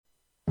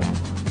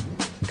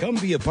Come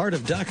be a part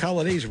of Doc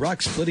Holliday's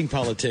Rock Splitting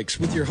Politics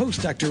with your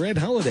host, Dr. Ed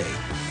Holliday.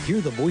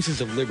 Hear the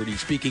voices of liberty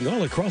speaking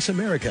all across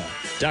America.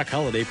 Doc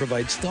Holliday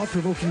provides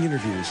thought-provoking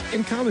interviews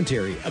and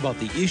commentary about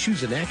the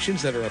issues and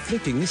actions that are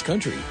afflicting this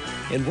country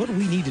and what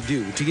we need to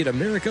do to get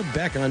America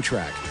back on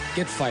track.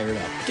 Get fired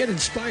up, get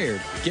inspired,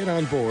 get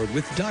on board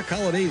with Doc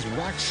Holliday's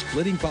Rock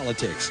Splitting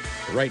Politics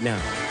right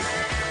now.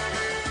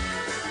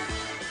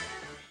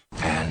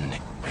 And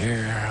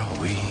here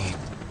we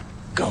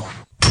go.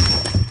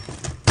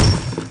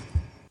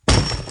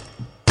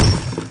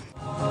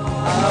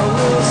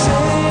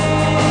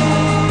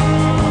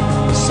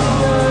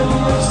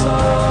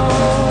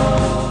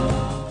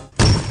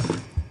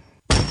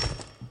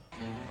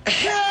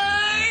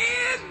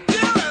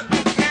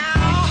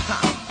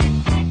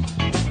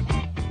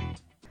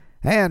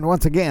 And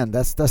once again,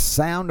 that's the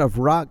sound of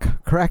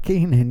rock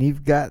cracking, and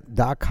you've got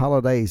Doc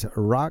Holliday's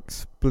Rock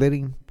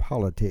Splitting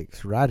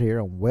Politics right here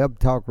on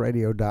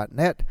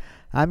webtalkradio.net.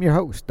 I'm your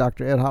host,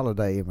 Dr. Ed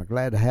Holliday, and we're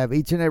glad to have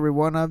each and every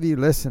one of you.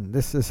 Listen,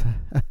 this is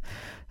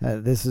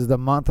the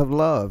month of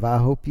love. I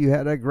hope you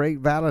had a great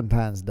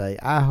Valentine's Day.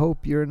 I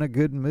hope you're in a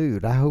good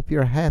mood. I hope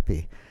you're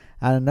happy.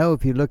 I know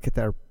if you look at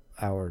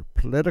our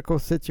political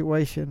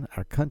situation,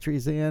 our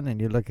country's in,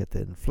 and you look at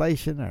the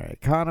inflation, our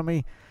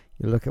economy,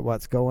 you look at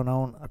what's going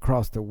on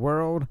across the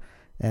world,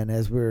 and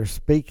as we're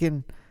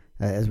speaking,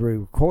 as we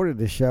recorded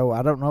the show,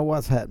 I don't know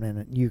what's happening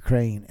in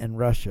Ukraine and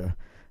Russia.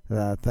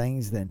 The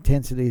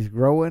intensity is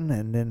growing,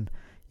 and then,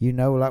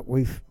 like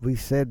we've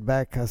said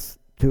back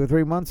 2 or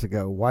 3 months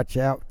ago, watch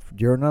out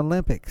during the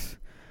Olympics,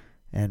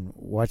 and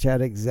watch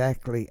out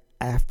exactly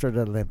after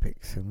the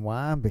Olympics. And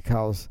why?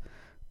 Because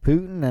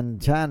Putin and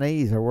the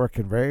Chinese are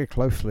working very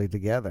closely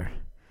together.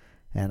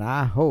 And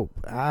I hope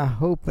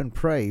and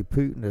pray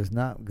Putin does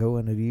not go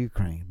into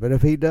Ukraine. But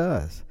if he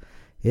does,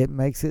 it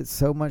makes it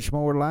so much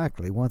more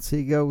likely. Once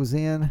he goes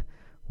in,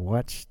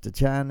 watch the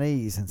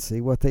Chinese and see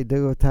what they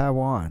do with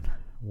Taiwan.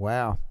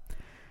 Wow.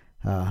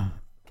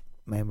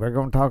 We're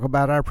going to talk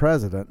about our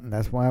president, and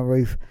that's why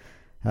we've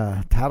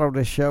titled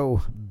the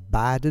show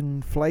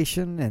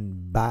Bidenflation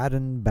and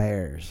Biden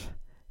Bears.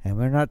 And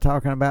we're not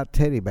talking about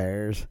teddy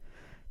bears,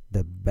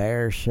 the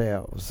bear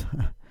shelves.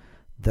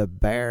 The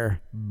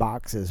bear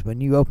boxes. When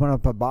you open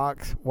up a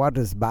box, what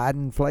does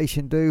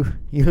Bidenflation do?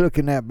 You look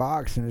in that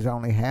box and it's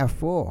only half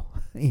full.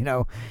 You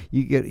go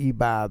to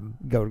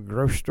the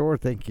grocery store,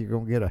 think you're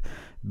gonna get a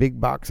big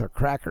box of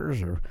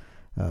crackers or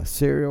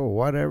cereal or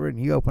whatever, and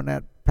you open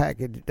that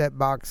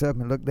box up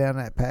and look down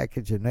that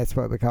package, and that's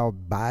what we call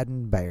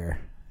Biden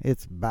Bear.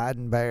 It's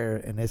Biden Bear,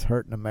 and it's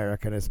hurting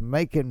America, and it's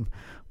making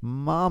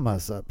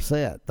mamas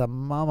upset, the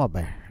mama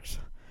bears,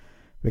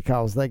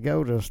 because they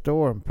go to the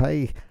store and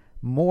pay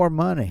more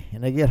money,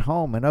 and they get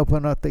home and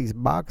open up these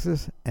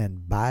boxes,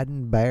 and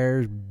Biden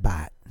Bears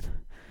bite.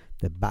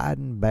 The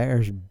Biden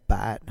Bears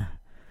bite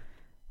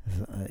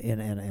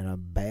in a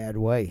bad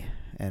way.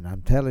 And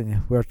I'm telling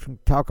you, we're going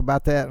to talk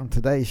about that on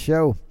today's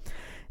show.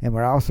 And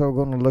we're also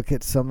going to look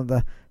at some of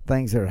the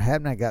things that are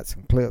happening. I got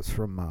some clips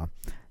from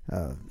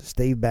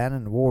Steve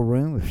Bannon, the War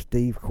Room with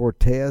Steve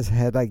Cortez.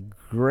 Had a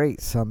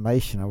great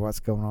summation of what's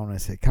going on in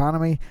this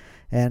economy.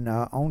 And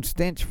on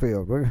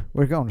Stinchfield,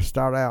 we're going to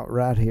start out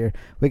right here.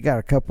 We got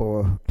a couple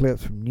of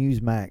clips from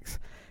Newsmax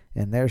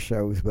and their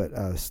shows, but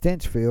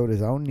Stinchfield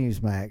is on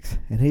Newsmax,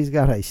 and he's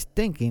got a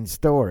stinking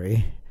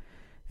story.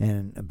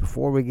 And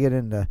before we get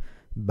into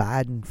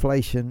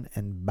Bidenflation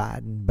and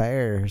Biden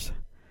Bears,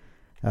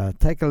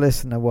 take a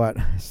listen to what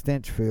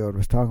Stinchfield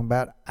was talking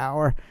about,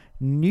 our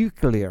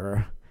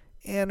nuclear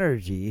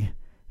energy,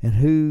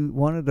 and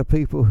one of the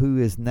people who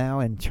is now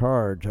in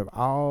charge of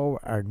all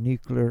our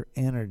nuclear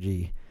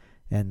energy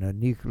and the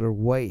nuclear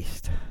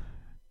waste.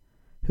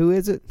 Who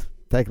is it?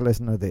 Take a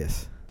listen to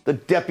this. The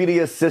Deputy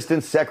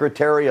Assistant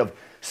Secretary of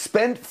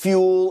Spent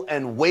Fuel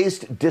and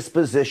Waste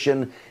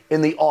Disposition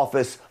in the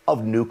Office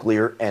of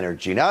Nuclear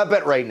Energy. Now, I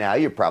bet right now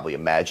you're probably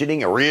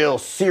imagining a real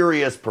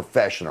serious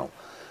professional.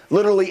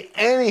 Literally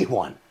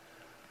anyone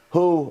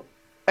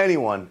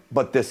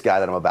but this guy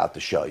that I'm about to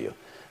show you.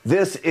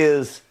 This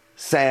is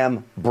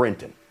Sam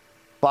Brinton,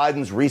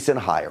 Biden's recent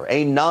hire,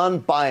 a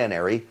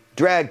non-binary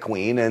drag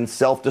queen and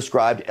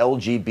self-described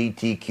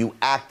LGBTQ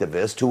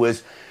activist who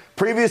has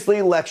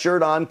previously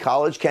lectured on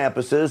college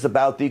campuses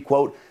about the,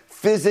 quote,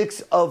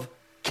 physics of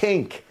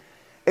kink.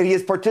 And he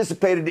has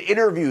participated in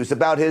interviews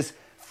about his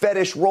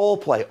fetish role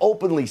play,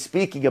 openly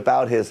speaking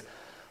about his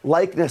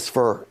likeness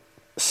for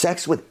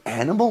sex with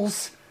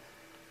animals.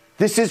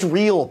 This is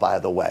real, by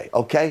the way,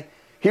 okay?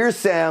 Here's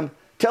Sam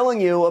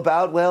telling you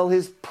about, well,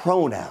 his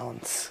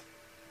pronouns.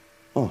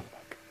 Oh.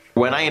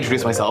 When I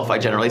introduce myself, I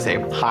generally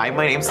say, hi,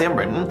 my name's Sam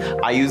Brinton.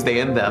 I use they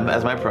and them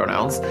as my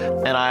pronouns,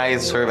 and I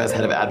serve as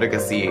head of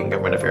advocacy and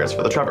government affairs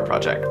for the Trevor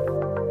Project.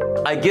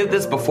 I give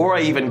this before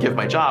I even give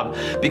my job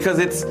because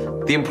it's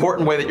the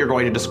important way that you're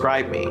going to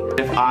describe me.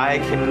 If I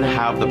can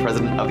have the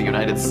President of the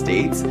United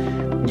States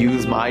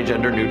use my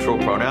gender-neutral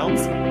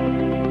pronouns,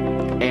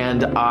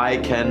 and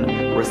I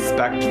can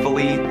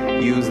respectfully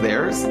use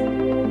theirs,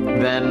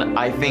 then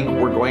I think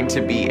we're going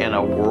to be in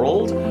a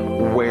world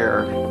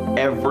where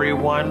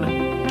everyone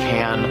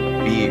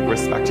can be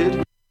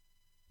respected.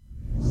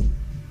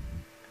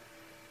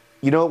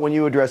 You know, when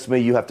you address me,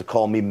 you have to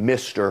call me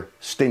Mr.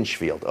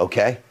 Stinchfield,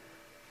 okay?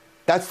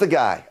 That's the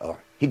guy.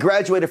 He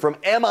graduated from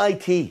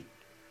MIT.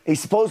 He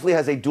supposedly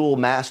has a dual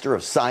Master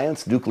of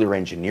Science, Nuclear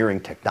Engineering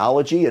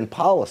Technology, and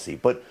Policy.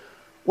 But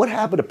what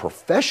happened to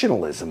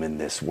professionalism in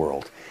this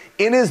world?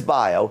 In his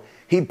bio,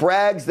 he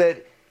brags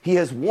that he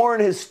has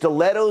worn his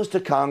stilettos to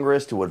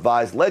Congress to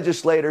advise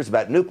legislators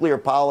about nuclear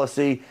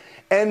policy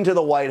and to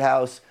the White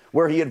House,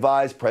 where he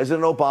advised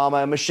President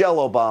Obama and Michelle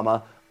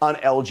Obama on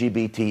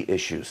LGBT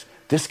issues.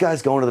 This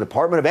guy's going to the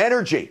Department of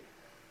Energy.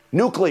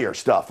 Nuclear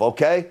stuff,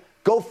 okay?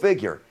 Go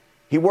figure.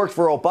 He worked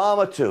for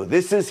Obama, too.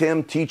 This is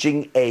him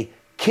teaching a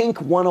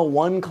Kink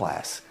 101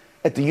 class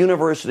at the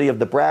University of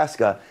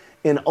Nebraska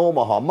in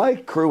Omaha. My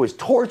crew is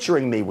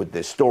torturing me with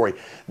this story.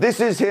 This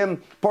is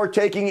him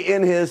partaking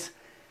in his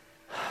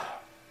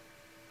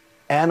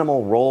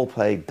animal role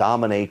play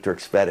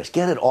dominatrix fetish.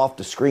 Get it off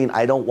the screen.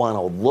 I don't want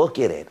to look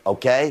at it,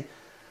 okay?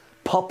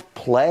 Pup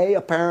play,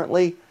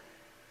 apparently.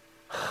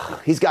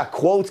 He's got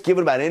quotes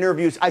given about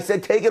interviews. I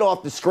said, take it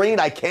off the screen.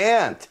 I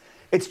can't.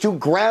 It's too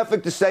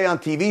graphic to say on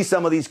TV,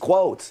 some of these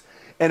quotes.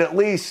 And at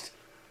least,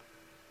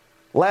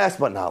 last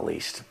but not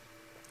least,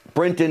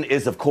 Brinton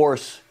is, of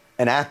course,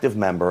 an active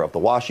member of the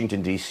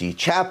Washington, D.C.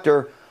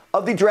 chapter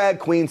of the Drag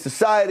Queen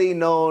Society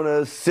known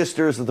as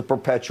Sisters of the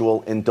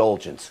Perpetual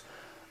Indulgence.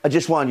 I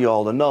just want you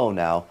all to know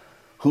now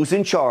who's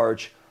in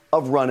charge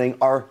of running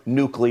our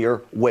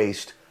nuclear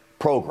waste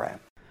program.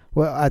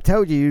 Well, I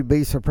told you you'd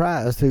be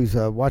surprised who's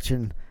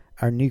watching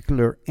our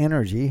nuclear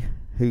energy,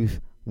 who's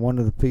one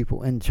of the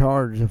people in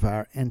charge of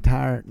our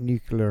entire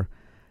nuclear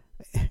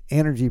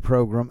energy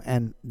program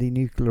and the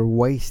nuclear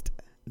waste,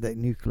 the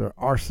nuclear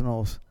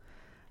arsenals.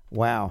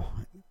 Wow.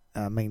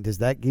 I mean, does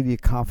that give you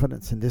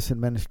confidence in this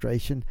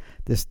administration?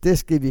 Does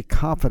this give you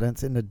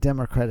confidence in the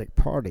Democratic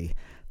Party?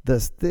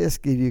 Does this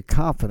give you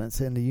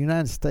confidence in the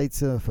United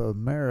States of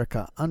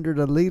America under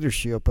the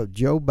leadership of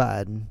Joe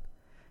Biden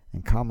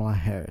and Kamala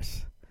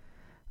Harris?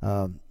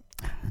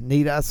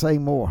 Need I say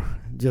more?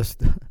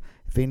 Just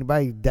if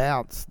anybody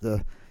doubts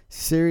the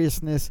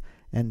seriousness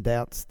and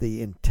doubts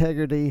the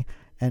integrity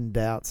and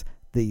doubts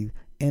the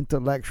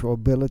intellectual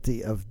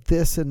ability of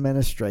this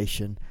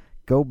administration,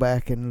 go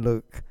back and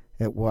look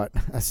at what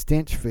a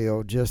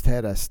Stinchfield just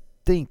had a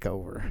stink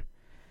over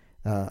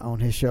on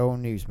his show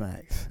on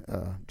Newsmax.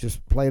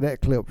 Just play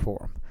that clip for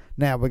him.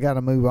 Now, we got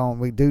to move on.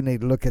 We do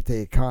need to look at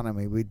the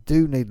economy. We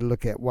do need to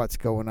look at what's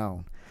going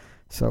on.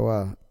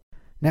 So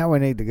now we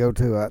need to go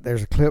to,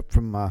 there's a clip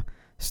from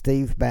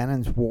Steve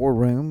Bannon's War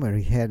Room where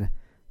he had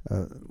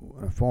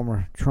a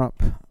former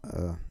Trump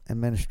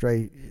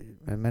administration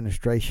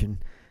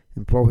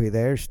employee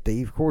there,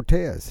 Steve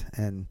Cortez.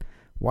 And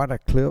what a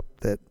clip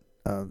that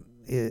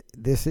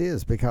this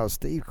is, because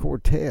Steve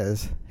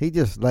Cortez, he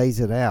just lays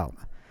it out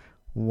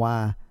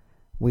why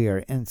we are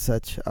in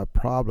such a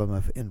problem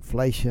of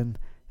inflation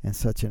and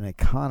such an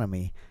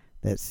economy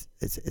that's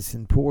it's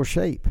in poor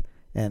shape.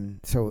 And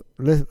so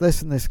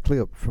listen to this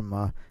clip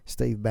from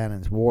Steve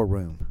Bannon's War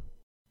Room.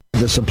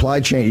 The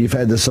supply chain, you've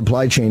had the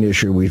supply chain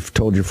issue we've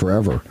told you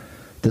forever.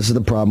 This is the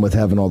problem with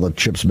having all the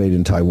chips made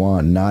in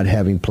Taiwan, not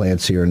having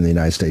plants here in the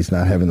United States,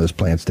 not having those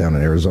plants down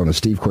in Arizona.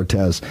 Steve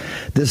Cortez,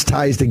 this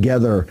ties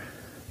together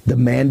the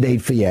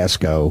mandate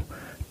fiasco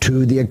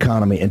to the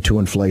economy and to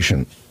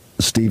inflation.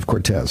 Steve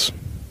Cortez.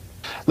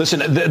 Listen,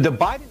 the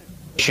Biden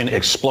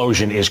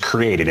explosion is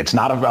created. It's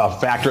not a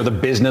factor of the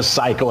business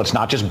cycle. It's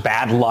not just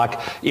bad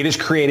luck. It is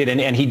created,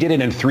 and he did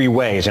it in three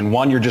ways. And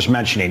one you're just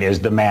mentioning is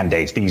the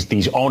mandates,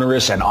 these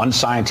onerous and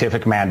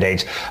unscientific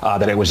mandates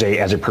that it was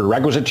as a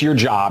prerequisite to your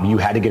job, you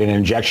had to get an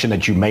injection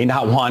that you may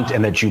not want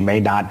and that you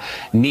may not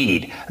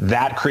need.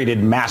 That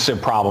created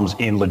massive problems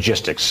in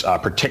logistics,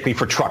 particularly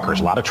for truckers.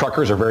 A lot of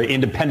truckers are very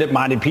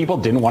independent-minded people,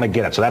 didn't want to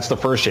get it. So that's the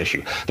first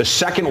issue. The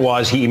second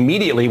was he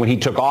immediately, when he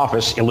took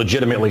office,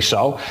 illegitimately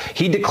so,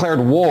 he declared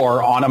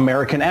war on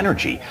American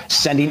energy,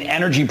 sending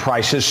energy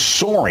prices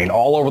soaring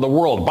all over the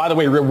world. By the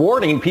way,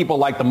 rewarding people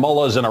like the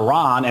mullahs in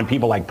Iran and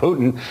people like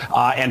Putin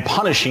and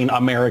punishing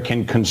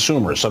American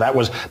consumers. So that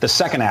was the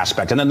second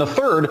aspect. And then the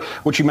third,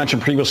 which you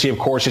mentioned previously, of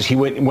course, is he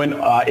went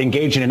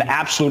engaged in an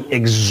absolute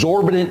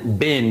exorbitant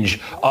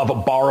binge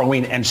of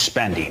borrowing and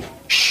spending,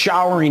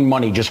 showering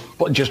money, just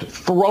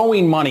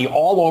throwing money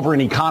all over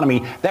an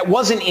economy that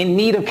wasn't in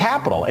need of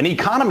capital, an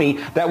economy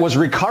that was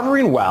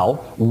recovering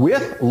well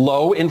with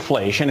low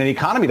inflation, an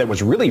economy that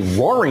was really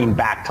roaring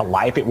back to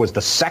life. It was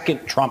the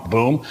second Trump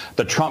boom,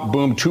 the Trump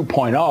boom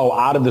 2.0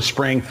 out of the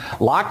spring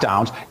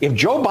lockdowns. If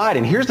Joe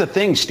Biden, here's the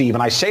thing, Steve,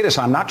 and I say this,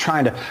 and I'm not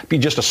trying to be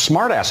just a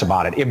smartass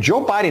about it. If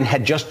Joe Biden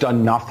had just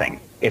done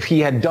nothing, if he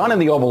had done in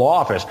the Oval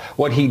Office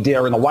what he did,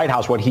 or in the White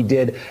House, what he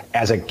did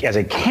as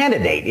a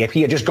candidate, if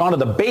he had just gone to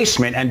the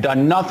basement and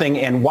done nothing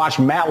and watched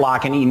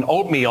Matlock and eaten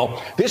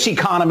oatmeal, this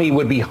economy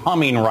would be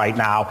humming right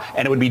now,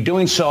 and it would be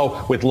doing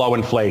so with low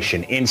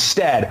inflation.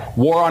 Instead,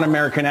 war on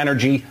American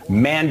energy,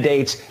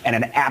 mandates, and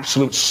an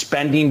absolute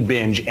spending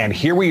binge. And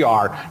here we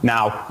are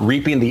now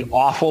reaping the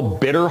awful,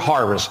 bitter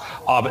harvest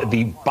of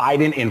the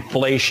Biden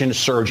inflation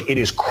surge. It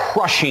is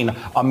crushing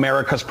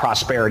America's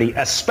prosperity,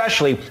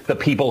 especially the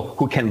people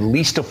who can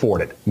least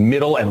afford it,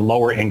 middle and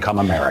lower income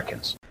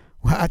Americans.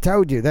 Well, I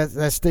told you,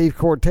 that's Steve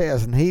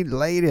Cortez, and he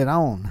laid it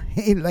on.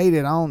 He laid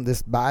it on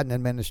this Biden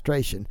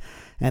administration,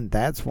 and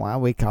that's why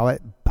we call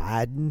it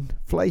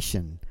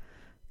Bidenflation.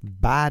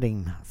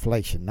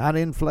 Bidenflation, not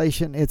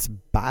inflation, it's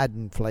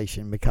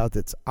Bidenflation, because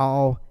it's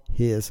all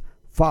his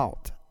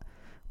fault.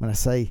 When I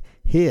say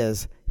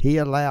his, he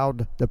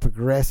allowed the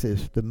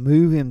progressives to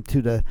move him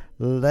to the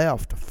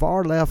left,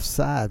 far left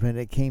side when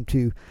it came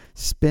to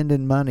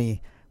spending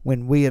money,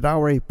 when we had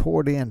already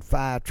poured in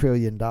 $5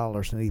 trillion,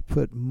 and he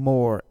put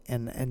more,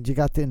 and you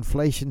got the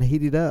inflation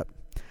heated up,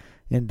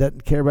 and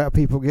doesn't care about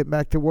people getting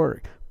back to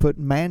work. Put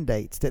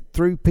mandates that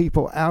threw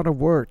people out of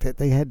work, that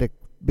they had to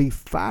be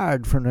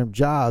fired from their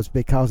jobs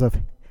because of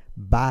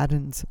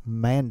Biden's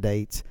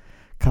mandates,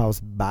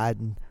 caused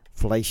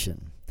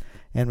Bidenflation.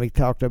 And we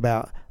talked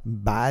about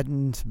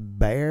Biden's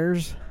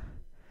bears.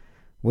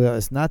 Well,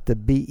 it's not the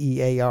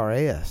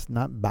BEARS,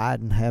 not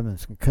Biden having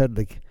some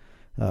cuddly,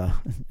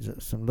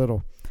 some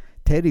little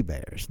teddy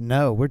bears.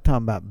 No, we're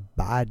talking about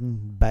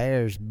Biden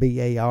bears,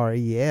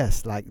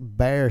 BARES, like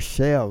bear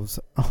shelves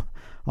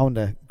on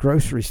the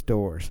grocery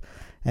stores.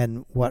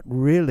 And what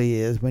really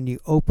is, when you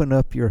open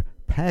up your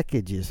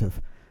packages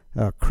of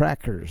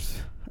crackers,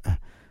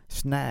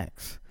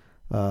 snacks,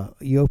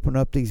 you open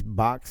up these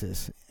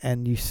boxes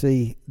and you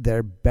see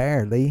they're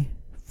barely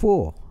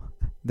full.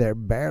 They're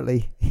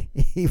barely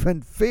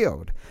even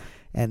filled.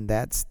 And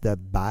that's the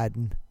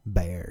Biden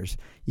bears.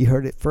 You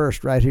heard it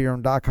first right here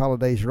on Doc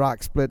Holliday's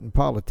Rock Splitting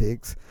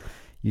Politics.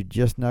 You're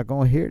just not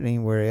going to hear it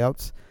anywhere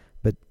else.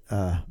 But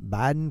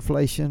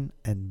Bidenflation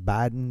and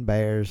Biden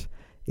bears,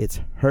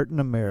 it's hurting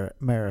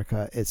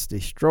America. It's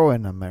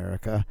destroying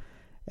America.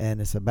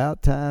 And it's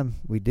about time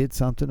we did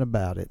something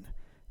about it.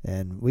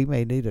 And we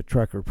may need a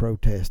trucker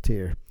protest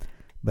here.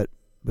 But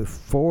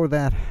before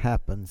that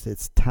happens,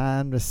 it's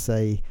time to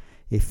say,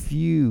 if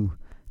you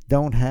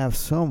don't have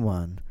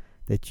someone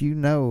that you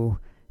know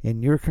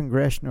in your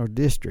congressional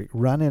district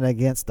running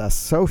against a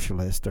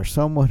socialist or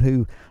someone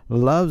who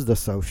loves the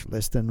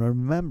socialist, and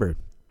remember,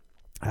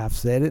 I've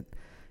said it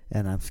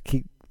and I'm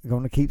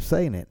going to keep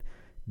saying it,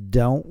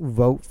 don't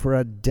vote for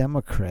a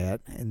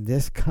Democrat in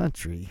this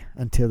country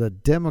until the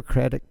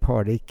Democratic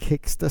Party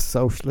kicks the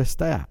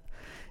socialist out.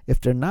 If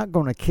they're not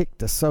going to kick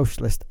the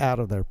socialist out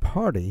of their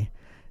party,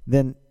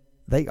 then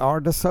they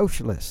are the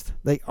socialist.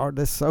 They are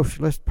the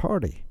socialist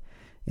party.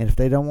 And if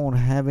they don't want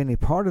to have any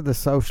part of the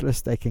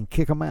socialists, they can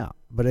kick them out.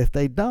 But if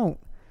they don't,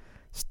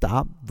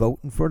 stop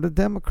voting for the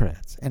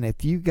Democrats. And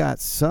if you got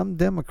some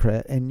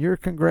Democrat in your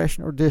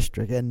congressional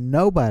district and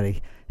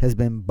nobody has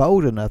been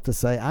bold enough to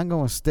say, I'm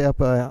going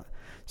to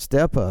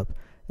step up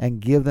and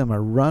give them a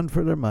run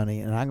for their money,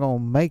 and I'm going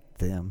to make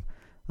them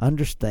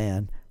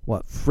understand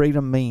what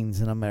freedom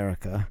means in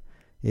America.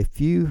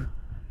 If you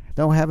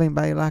don't have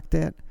anybody like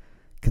that,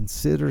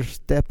 consider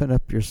stepping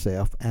up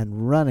yourself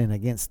and running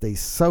against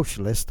these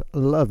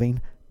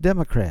socialist-loving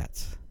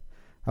Democrats.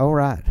 All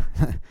right,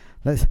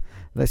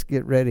 let's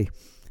get ready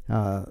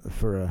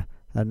for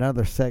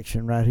another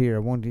section right here. I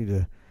want you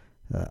to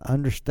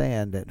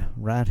understand that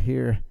right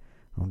here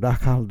on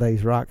Doc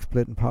Holliday's Rock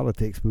Splitting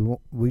Politics,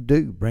 we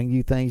do bring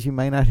you things you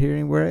may not hear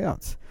anywhere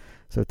else.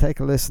 So take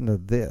a listen to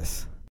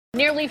this.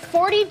 Nearly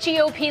 40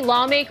 GOP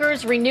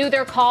lawmakers renew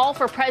their call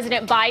for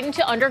President Biden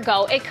to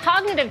undergo a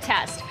cognitive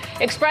test,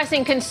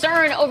 expressing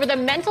concern over the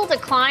mental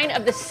decline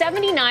of the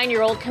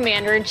 79-year-old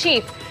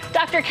commander-in-chief.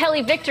 Dr.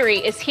 Kelly Victory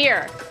is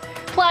here.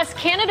 Plus,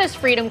 Canada's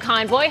Freedom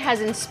Convoy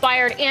has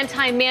inspired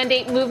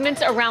anti-mandate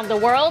movements around the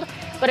world.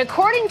 But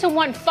according to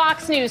one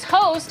Fox News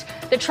host,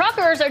 the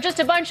truckers are just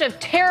a bunch of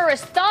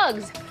terrorist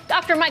thugs.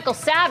 Dr. Michael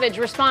Savage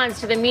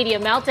responds to the media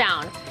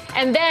meltdown.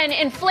 And then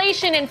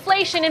inflation.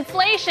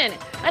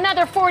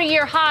 Another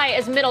 40-year high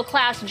as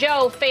middle-class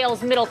Joe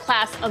fails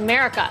middle-class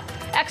America.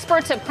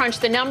 Experts have crunched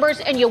the numbers,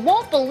 and you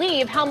won't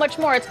believe how much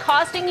more it's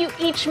costing you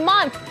each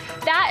month.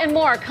 That and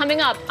more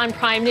coming up on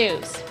Prime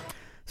News.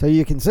 So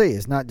you can see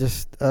it's not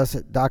just us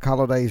at Doc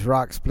Holliday's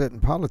Rock Splitting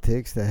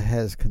Politics that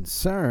has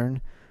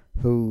concern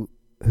who's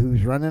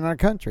running our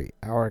country,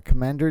 our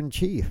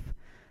commander-in-chief.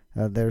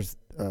 There's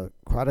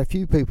quite a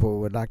few people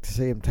who would like to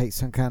see him take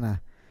some kind of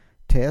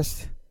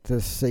test to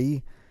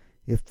see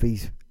if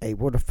he's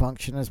able to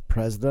function as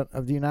president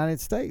of the United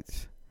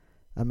States.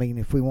 I mean,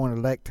 if we want to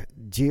elect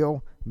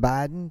Jill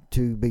Biden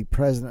to be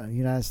president of the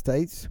United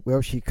States,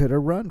 well, she could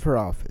have run for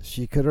office.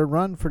 She could have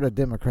run for the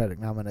Democratic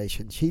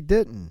nomination. She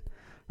didn't.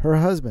 Her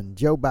husband,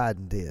 Joe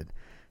Biden, did.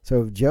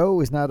 So if Joe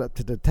is not up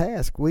to the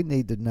task, we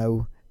need to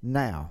know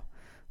now.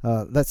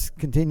 Let's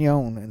continue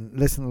on and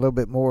listen a little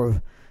bit more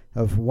of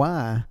of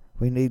why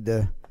we need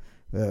to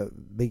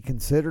be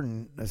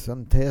considering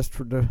some test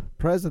for the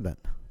president.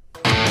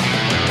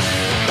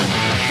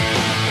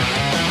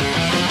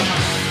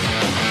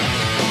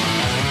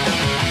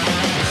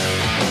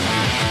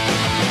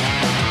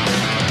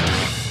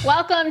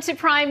 Welcome to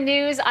Prime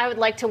News. I would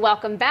like to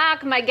welcome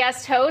back my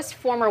guest host,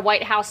 former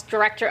White House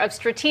Director of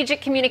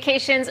Strategic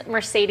Communications,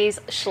 Mercedes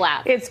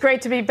Schlapp. It's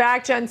great to be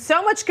back, Jen.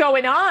 So much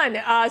going on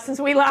since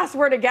we last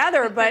were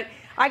together, but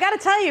I got to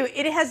tell you,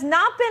 it has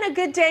not been a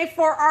good day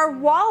for our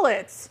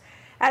wallets.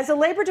 As the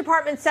Labor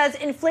Department says,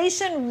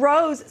 inflation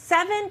rose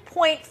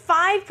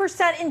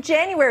 7.5% in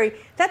January.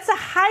 That's the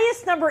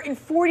highest number in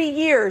 40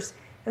 years.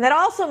 And that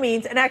also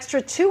means an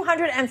extra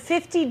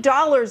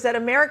 $250 that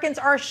Americans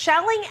are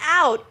shelling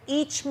out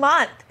each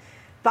month.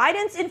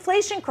 Biden's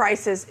inflation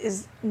crisis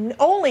is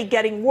only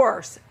getting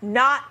worse,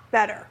 not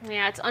better.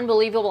 Yeah, it's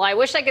unbelievable. I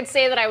wish I could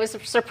say that I was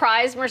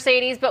surprised,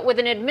 Mercedes, but with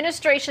an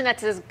administration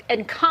that's as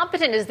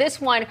incompetent as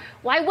this one,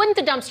 why wouldn't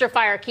the dumpster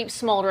fire keep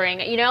smoldering?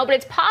 But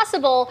it's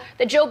possible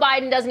that Joe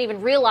Biden doesn't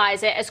even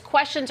realize it, as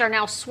questions are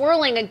now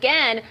swirling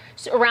again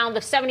around the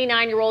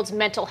 79-year-old's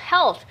mental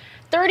health.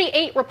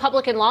 38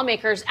 Republican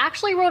lawmakers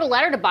actually wrote a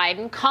letter to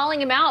Biden calling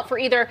him out for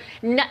either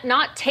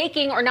not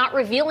taking or not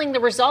revealing the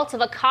results of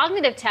a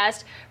cognitive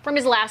test from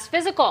his last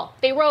physical.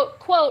 They wrote,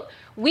 quote,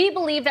 "We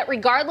believe that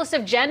regardless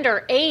of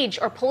gender, age,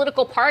 or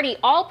political party,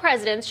 all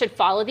presidents should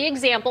follow the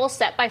example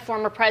set by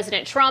former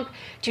President Trump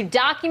to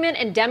document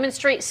and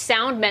demonstrate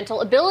sound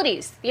mental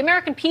abilities. The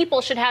American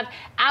people should have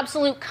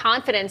absolute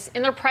confidence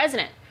in their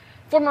president."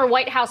 Former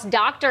White House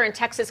doctor and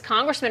Texas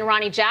Congressman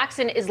Ronnie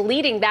Jackson is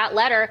leading that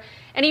letter.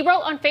 And he wrote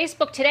on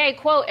Facebook today,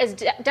 quote, "As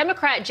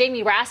Democrat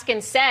Jamie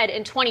Raskin said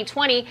in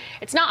 2020,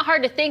 it's not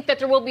hard to think that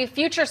there will be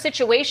future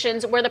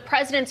situations where the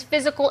president's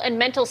physical and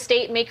mental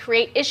state may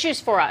create issues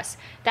for us.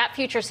 That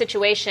future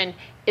situation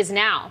is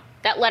now."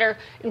 That letter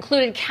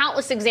included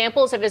countless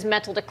examples of his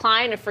mental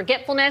decline and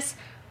forgetfulness,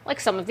 like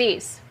some of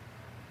these.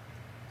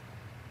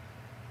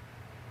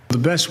 The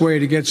best way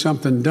to get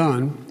something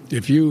done,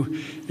 if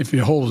it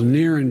holds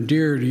near and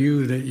dear to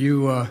you that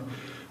you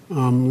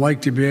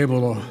like to be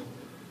able to,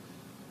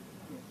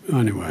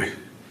 anyway,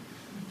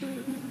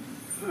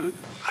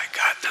 I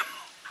got them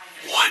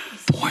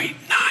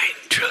 $1.9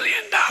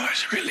 trillion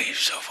relief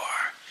so far.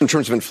 In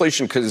terms of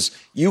inflation, because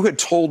you had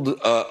told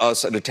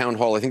us at a town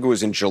hall, I think it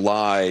was in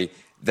July,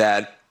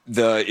 that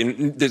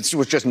this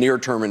was just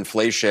near-term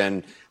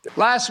inflation.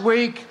 Last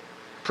week,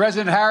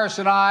 President Harris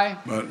and I,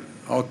 but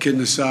all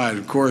kidding aside,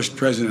 of course,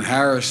 President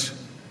Harris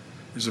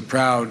is a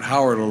proud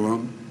Howard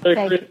alum.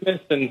 Merry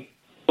Christmas and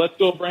let's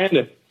go,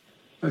 Brandon.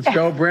 Let's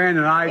go,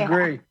 Brandon. I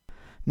agree.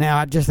 Now,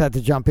 I just have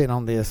to jump in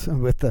on this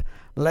with the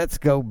 "Let's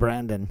go,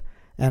 Brandon,"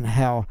 and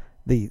how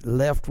the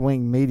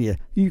left-wing media,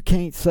 you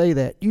can't say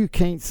that. You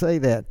can't say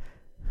that.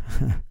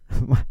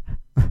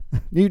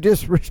 You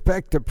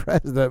disrespect the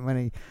president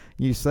when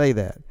you say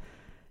that.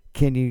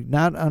 Can you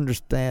not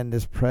understand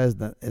this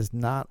president is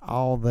not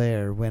all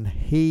there when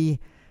he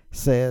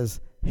says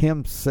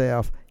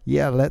himself,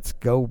 "Yeah, let's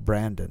go,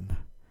 Brandon"?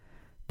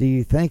 Do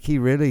you think he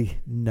really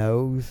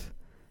knows?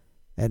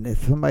 And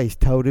if somebody's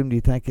told him, do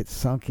you think it's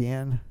sunk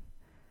in?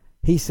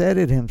 He said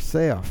it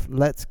himself,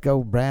 "Let's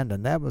go,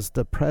 Brandon." That was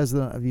the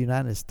president of the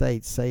United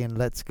States saying,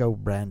 "Let's go,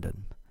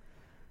 Brandon."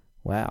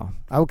 Wow.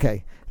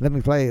 Okay, let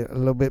me play a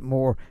little bit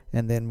more,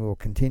 and then we'll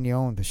continue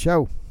on the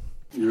show.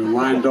 You're a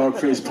lion, dog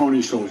face,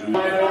 pony soldier.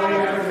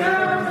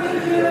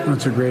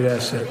 That's a great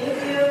asset.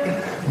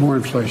 More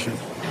inflation.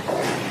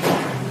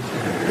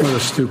 What a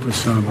stupid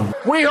son of a...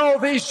 We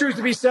hold these truths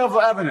to be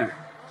self-evident.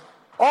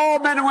 All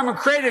men and women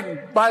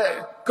created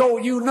by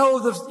you know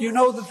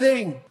the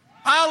thing.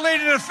 I'll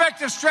lead an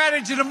effective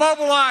strategy to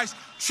mobilize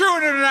true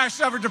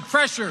international effort to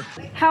pressure.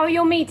 How are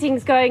your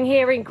meetings going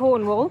here in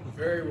Cornwall?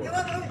 Very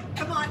well.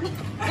 Come on.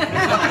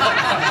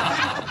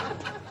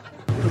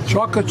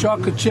 Chocolate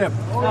chip.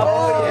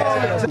 Oh,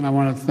 yeah. And I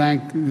want to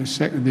thank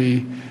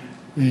the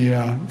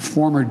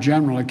former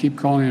general. I keep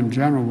calling him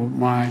general,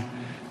 but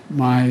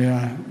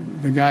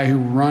the guy who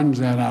runs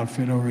that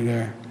outfit over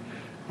there.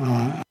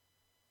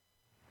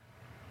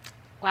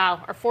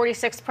 Wow, our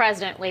 46th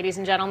president, ladies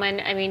and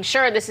gentlemen. I mean,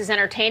 sure, this is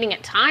entertaining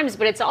at times,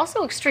 but it's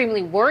also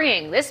extremely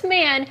worrying. This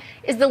man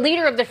is the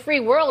leader of the free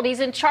world.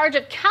 He's in charge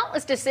of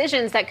countless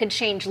decisions that could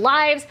change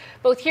lives,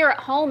 both here at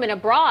home and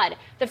abroad.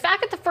 The fact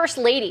that the First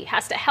Lady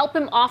has to help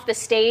him off the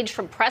stage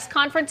from press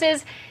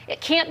conferences, it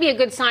can't be a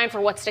good sign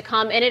for what's to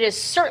come, and it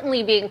is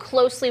certainly being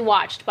closely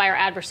watched by our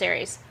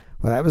adversaries.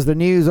 Well, that was the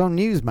news on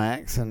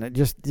Newsmax, and it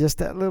just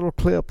that little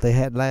clip they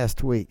had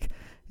last week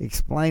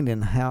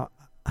explaining how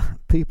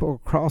people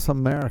across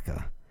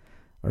America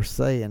are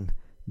saying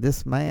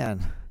this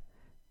man,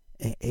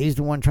 he's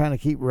the one trying to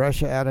keep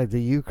Russia out of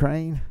the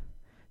Ukraine.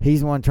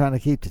 He's the one trying to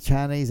keep the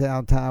Chinese out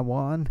of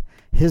Taiwan.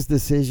 His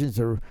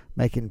decisions are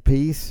making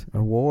peace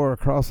or war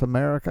across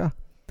America.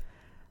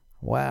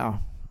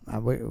 Wow.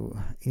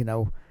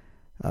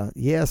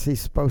 Yes,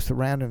 he's supposed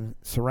to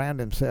surround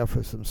himself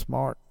with some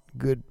smart,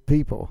 good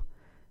people.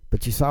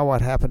 But you saw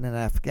what happened in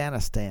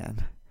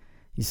Afghanistan.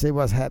 You see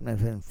what's happening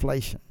with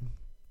inflation.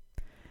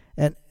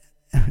 And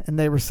and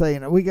they were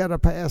saying, we got to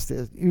pass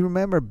this. You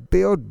remember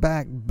Build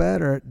Back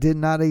Better did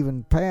not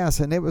even pass,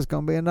 and it was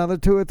going to be another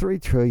 $2 or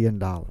 $3 trillion.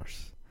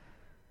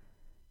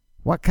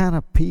 What kind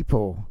of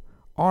people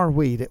are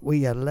we that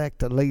we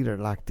elect a leader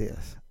like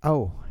this?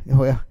 Oh,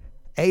 well,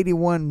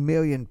 81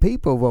 million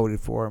people voted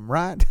for him,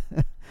 right?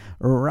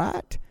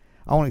 Right?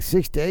 Only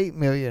 68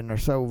 million or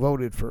so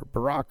voted for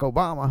Barack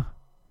Obama.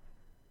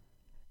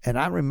 And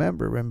I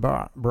remember when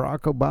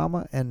Barack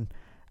Obama, and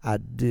I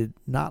did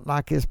not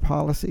like his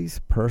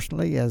policies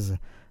personally as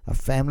a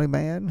family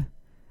man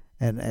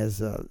and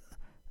as a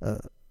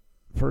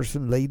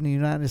person leading the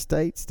United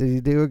States. Did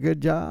he do a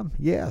good job?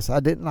 Yes, I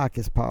didn't like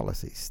his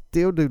policies.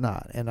 Still do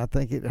not. And I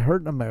think it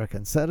hurt America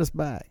and set us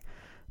back.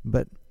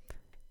 But,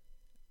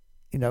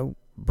 you know,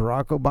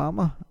 Barack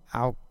Obama,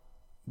 I'll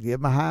give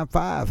him a high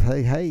five.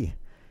 Hey,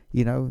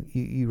 you know,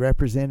 you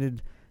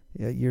represented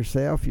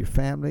yourself, your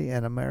family,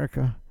 and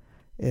America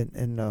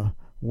in the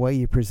way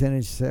you presented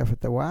yourself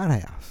at the White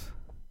House.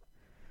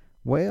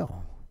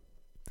 Well,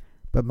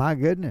 but my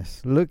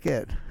goodness, look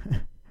at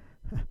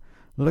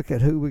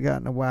who we got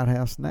in the White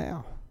House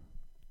now.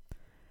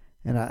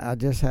 And I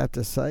just have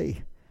to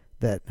say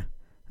that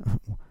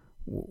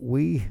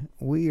we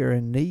are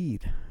in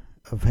need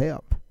of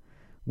help.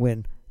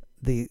 When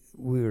we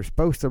were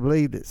supposed to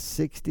believe that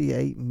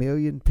 68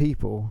 million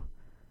people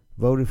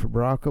voted for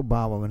Barack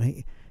Obama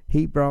when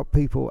he brought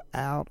people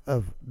out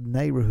of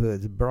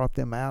neighborhoods, brought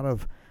them out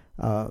of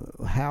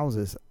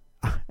houses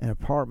and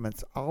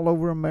apartments all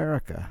over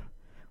America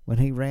when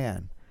he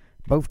ran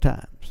both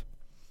times.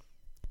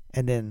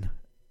 And then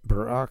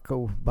Barack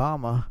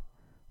Obama,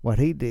 what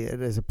he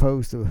did, as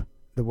opposed to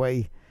the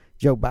way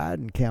Joe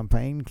Biden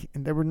campaigned,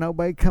 there was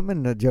nobody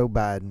coming to Joe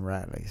Biden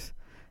rallies.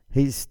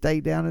 He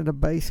stayed down in the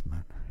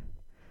basement,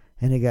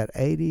 and he got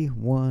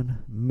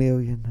 81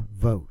 million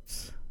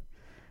votes.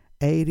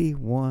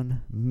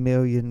 81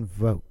 million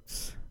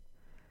votes.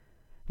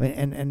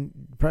 And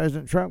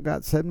President Trump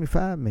got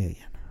 75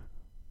 million.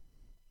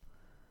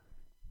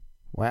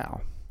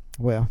 Wow.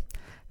 Well,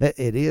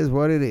 it is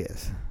what it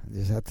is. I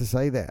just have to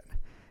say that.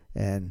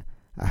 And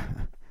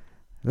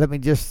let me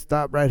just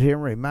stop right here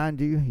and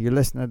remind you, you're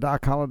listening to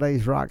Doc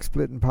Holliday's Rock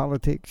Splitting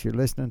Politics. You're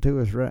listening to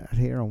us right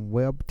here on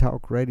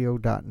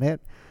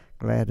webtalkradio.net.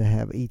 Glad to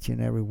have each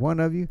and every one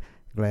of you.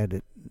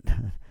 Glad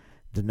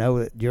to know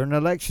that during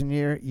election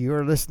year,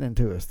 you're listening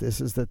to us. This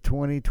is the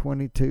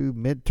 2022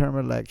 midterm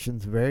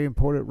elections. Very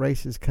important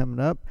races coming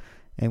up,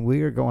 and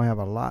we are going to have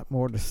a lot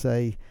more to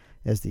say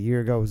as the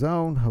year goes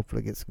on.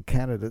 Hopefully get some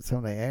candidates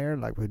on the air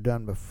like we've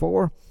done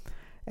before,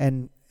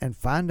 and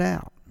find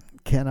out,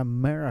 can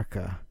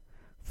America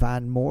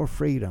find more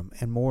freedom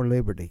and more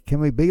liberty? Can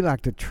we be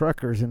like the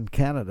truckers in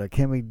Canada?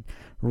 Can we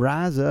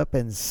rise up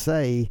and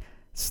say,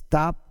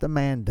 stop the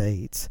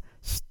mandates,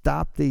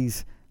 stop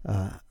these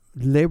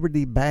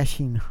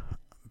liberty-bashing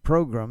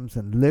programs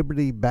and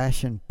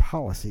liberty-bashing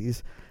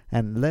policies,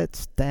 and let's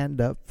stand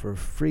up for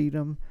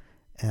freedom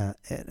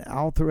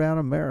all throughout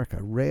America,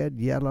 red,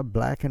 yellow,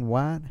 black, and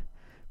white.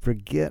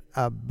 Forget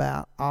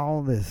about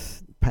all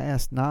this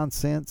past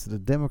nonsense the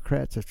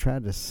Democrats have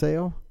tried to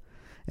sell,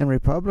 and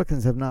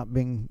Republicans have not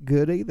been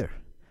good either.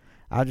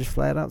 I'll just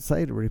flat out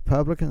say the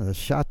Republicans have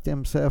shot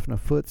themselves in the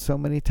foot so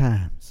many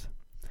times.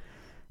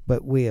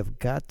 But we have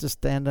got to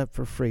stand up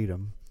for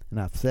freedom, and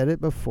I've said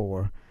it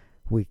before.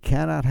 We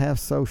cannot have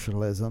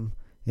socialism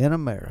in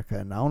America,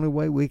 and the only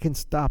way we can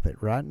stop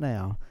it right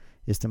now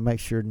is to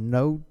make sure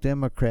no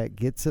Democrat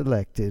gets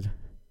elected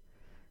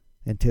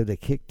until they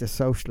kick the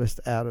socialists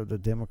out of the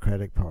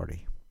Democratic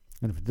Party.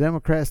 And if the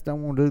Democrats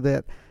don't want to do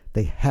that,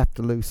 they have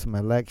to lose some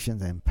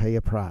elections and pay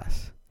a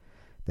price.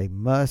 They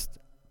must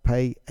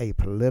pay a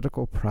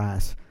political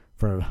price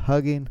for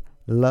hugging,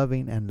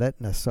 loving, and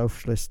letting the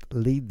socialists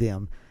lead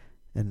them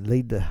and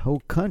lead the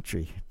whole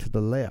country to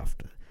the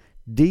left,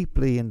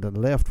 deeply into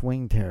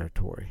left-wing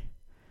territory.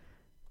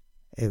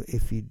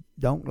 If you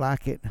don't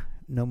like it,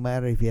 no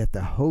matter if you have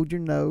to hold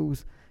your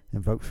nose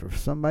and vote for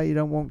somebody you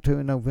don't want to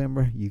in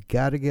November, you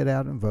got to get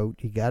out and vote.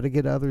 You got to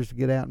get others to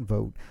get out and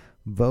vote.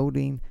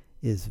 Voting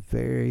is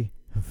very,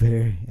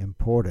 very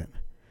important.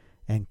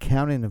 And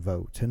counting the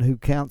votes and who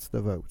counts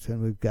the votes.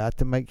 And we've got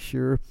to make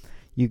sure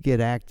you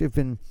get active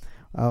in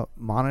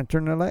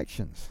monitoring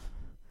elections.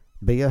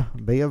 Be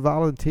a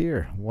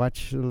volunteer.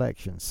 Watch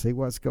elections. See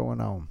what's going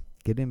on.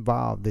 Get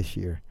involved this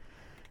year.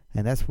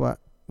 And that's what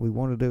we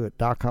want to do at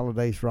Doc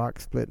Holliday's Rock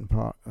Splitting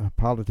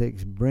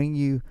Politics. Bring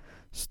you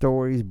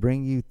stories,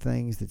 bring you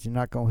things that you're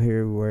not going to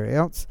hear everywhere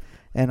else.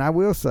 And I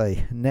will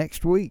say,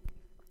 next week,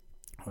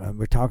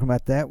 we're talking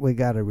about that. We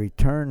got a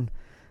return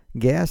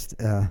guest.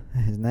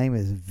 His name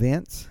is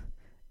Vince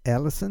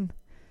Ellison,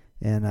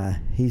 and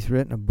he's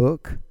written a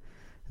book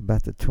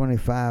about the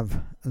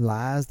 25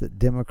 lies that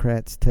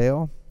Democrats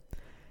tell.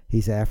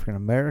 He's African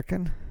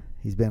American.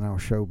 He's been on our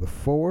show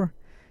before.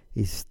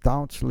 He's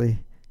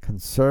staunchly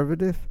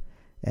conservative,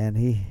 and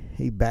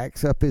he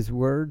backs up his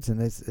words,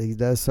 and he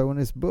does so in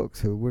his book.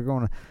 So we're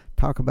going to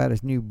talk about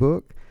his new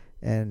book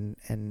and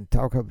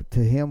talk to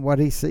him what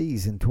he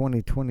sees in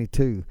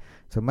 2022.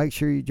 So make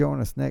sure you join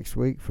us next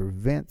week for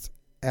Vince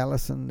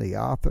Ellison, the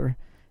author.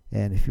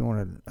 And if you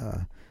want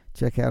to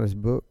check out his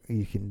book,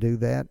 you can do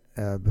that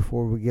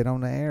before we get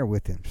on the air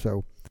with him.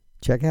 So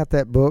check out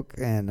that book,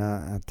 and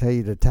I'll tell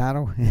you the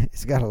title.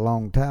 It's got a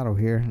long title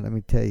here. Let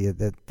me tell you,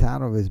 the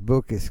title of his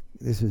book is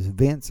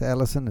Vince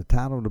Ellison. The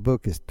title of the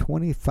book is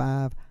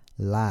 25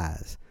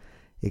 Lies,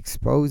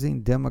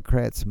 Exposing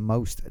Democrats'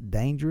 Most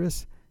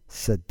Dangerous,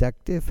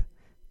 Seductive,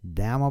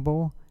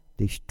 Damnable,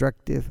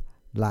 Destructive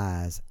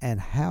Lies, and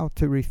How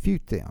to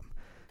Refute Them.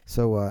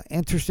 So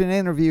interesting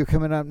interview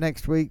coming up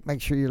next week.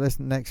 Make sure you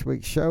listen to next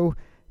week's show.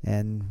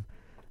 And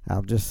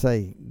I'll just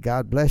say,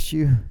 God bless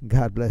you.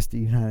 God bless the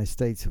United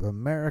States of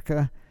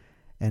America.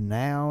 And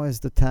now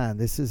is the time.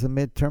 This is a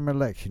midterm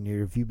election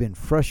year. If you've been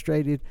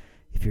frustrated,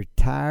 if you're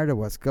tired of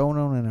what's going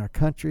on in our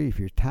country, if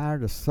you're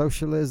tired of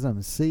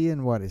socialism,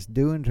 seeing what it's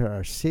doing to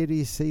our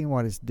cities, seeing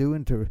what it's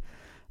doing to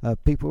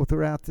people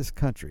throughout this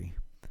country,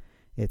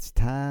 it's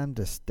time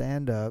to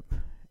stand up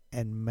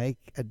and make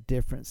a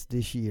difference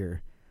this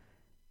year.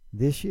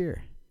 This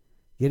year.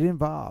 Get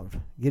involved.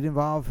 Get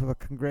involved with a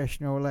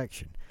congressional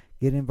election.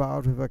 Get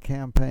involved with a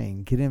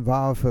campaign. Get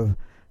involved with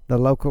the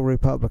local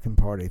Republican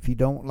Party. If you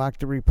don't like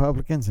the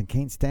Republicans and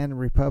can't stand the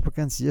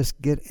Republicans,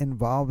 just get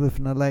involved with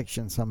an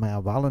election somehow.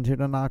 Volunteer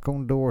to knock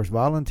on doors.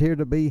 Volunteer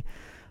to be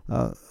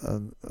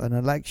an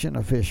election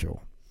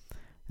official.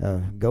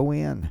 Go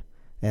in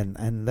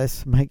and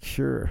let's make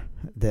sure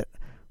that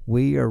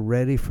we are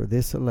ready for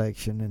this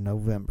election in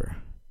November.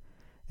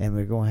 And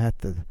we're going to have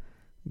to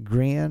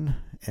grin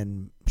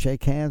and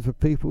shake hands with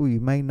people you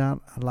may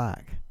not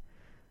like.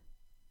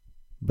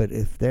 But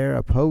if they're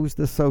opposed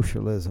to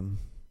socialism,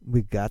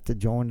 we've got to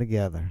join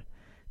together.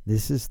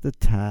 This is the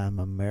time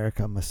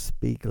America must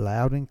speak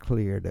loud and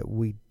clear that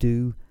we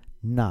do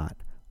not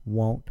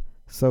want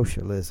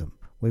socialism.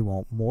 We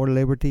want more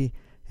liberty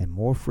and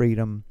more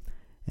freedom.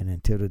 And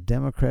until the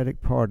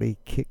Democratic Party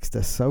kicks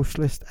the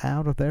socialists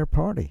out of their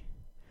party,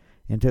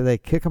 until they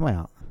kick them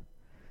out,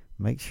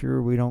 make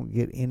sure we don't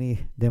get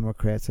any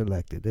Democrats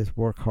elected. Let's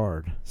work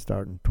hard.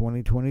 Starting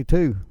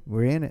 2022,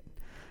 we're in it.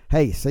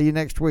 Hey, see you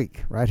next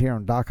week right here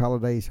on Doc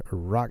Holliday's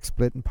Rock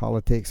Splitting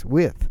Politics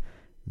with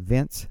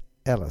Vince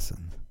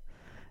Ellison,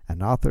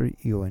 an author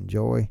you'll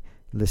enjoy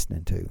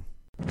listening to.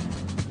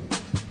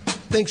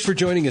 Thanks for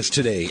joining us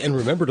today, and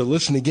remember to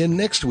listen again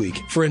next week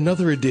for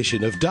another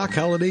edition of Doc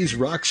Holliday's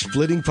Rock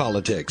Splitting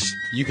Politics.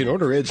 You can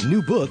order Ed's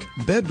new book,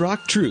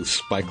 Bedrock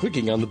Truths, by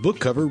clicking on the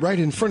book cover right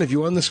in front of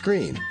you on the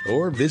screen,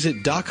 or visit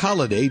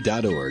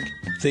DocHolliday.org.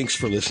 Thanks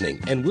for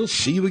listening, and we'll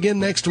see you again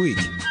next week.